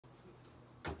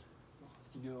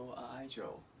I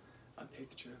draw a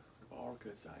picture of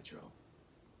orchids. I draw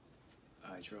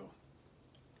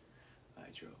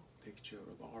picture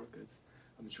of orchids.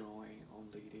 I'm drawing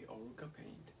only the orchid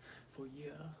paint. For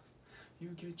yeah, you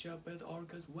get job at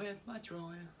orchids with my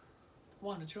drawing.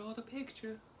 Wanna draw the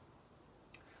picture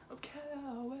of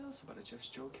colors, but I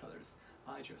just draw colors.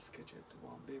 I just sketch it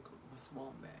one big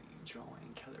one man in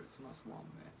drawing colors. Must one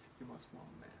man, you must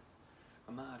one man.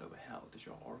 I'm out of hell to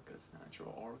draw orchids,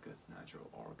 natural orchids, natural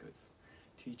orchids.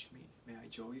 Teach me, may I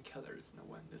draw you colors? Now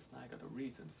when this night got a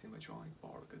reason to see my drawing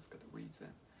for orchids, got a reason.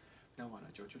 Now when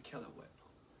I draw your color well.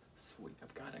 Sweet,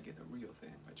 I've gotta get a real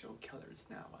thing. I draw colors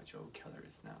now, I draw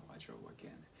colors now, I draw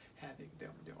again. Having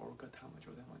them the orchid time, I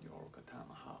draw them on the orchid time.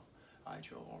 How? I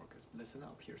draw orchids. Listen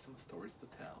up, here's some stories to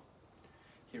tell.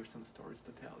 Here's some stories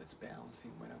to tell. It's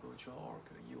bouncing when I go draw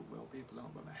orchid. You will be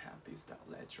blown by my happy style.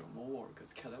 Let's draw more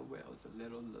orchids. Color wells, a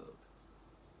little love.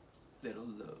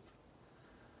 Little love.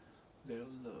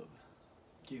 Little love.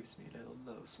 Gives me little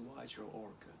love, so I draw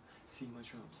orchid. See my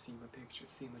drum, see my picture,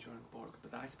 see my drawing of orchid.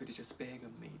 But I spirit is just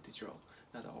begging me to draw.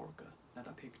 Not an orchid, not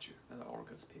a picture, not an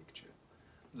orchid's picture.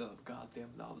 Love,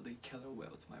 goddamn lovely, color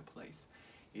wells my place.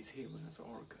 It's healing as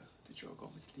orchid. To draw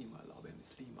go, sleep my love, and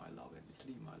sleep my love, and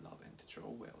sleep my love, and to draw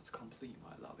wells, complete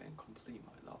my love, and complete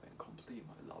my love, and complete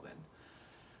my love, and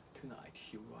tonight,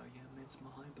 here I am, it's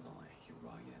mind blowing. Here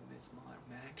I am, it's my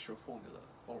actual formula.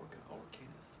 Orchid,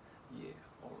 orchidness. Yeah,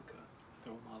 orchid. I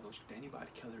throw my logic to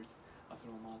anybody colors. I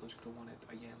throw my logic to one it.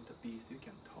 I am the beast, you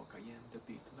can talk, I am the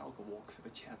beast. An orchid walks with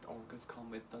a chat, orchids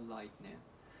come with the lightning.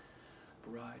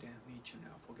 Bright and meet you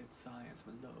now, forget science,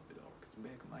 my love with orchids.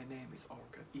 Beg, my name is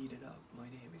orchid, eat it up. My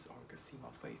name is orchid, see my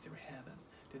face in heaven.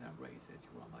 Then I raise it,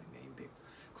 you are my name big.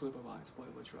 Clever minds,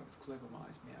 forever drugs, clever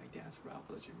minds. May I dance, rap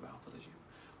for the gym, rap for the gym.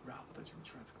 Rap for the gym,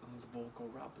 transcends vocal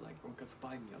rap like orchids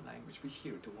buy me a language. Be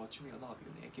here to watch me, I love you.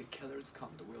 Naked killers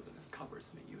come, the wilderness covers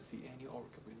me. You see any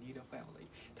orchid, we need a family.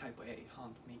 Type A,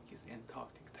 hunt meek is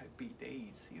Antarctic. Type B, the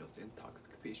A seals, Antarctic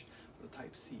fish. The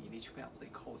type C in each family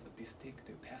calls a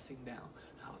distinctive passing down.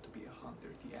 How to be a hunter,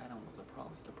 the animals are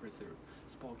promised to preserve.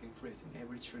 Spoken phrase in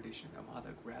every tradition, a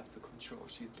mother grabs the control.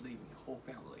 She's leading the whole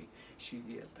family. She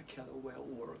is the killer whale,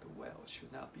 or the whale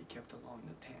should not be kept alone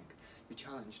in a tank. You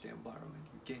challenge the environment,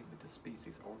 you game with the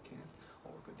species, orchidness,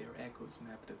 orchid. Their echoes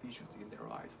map the visions in their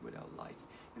eyes without lights.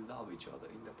 They love each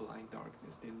other in the blind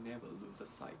darkness, they never lose a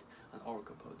sight. An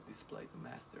orchid displays the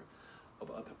master of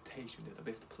adaptation. They're the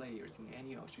best players in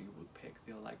any ocean you would pick.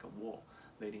 They're like a wall,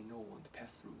 letting no one to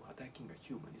pass through. Attacking a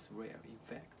human is rare. In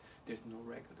fact, there's no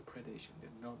record of predation.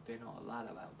 They know a lot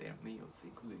about their meals,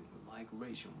 including the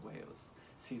migration whales,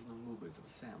 seasonal movements of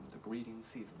salmon, the breeding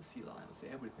season of sea lions,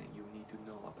 everything you need to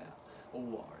know about.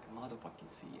 OR,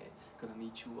 motherfucking CA, gonna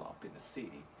meet you up in the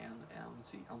city,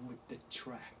 NMG, I'm with the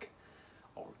track.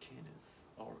 Orchidness,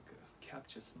 orchid,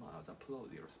 capture smiles,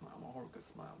 applaud your smile, I'm orchid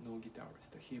smile, no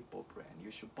guitarist, the hip-hop brand, you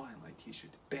should buy my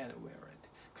t-shirt, better wear it.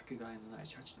 かけがえのない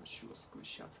シャチのシューを救う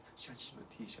シャツ、シャチの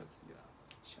T シャツや、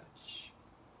シャチ、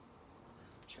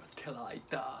till I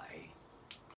die.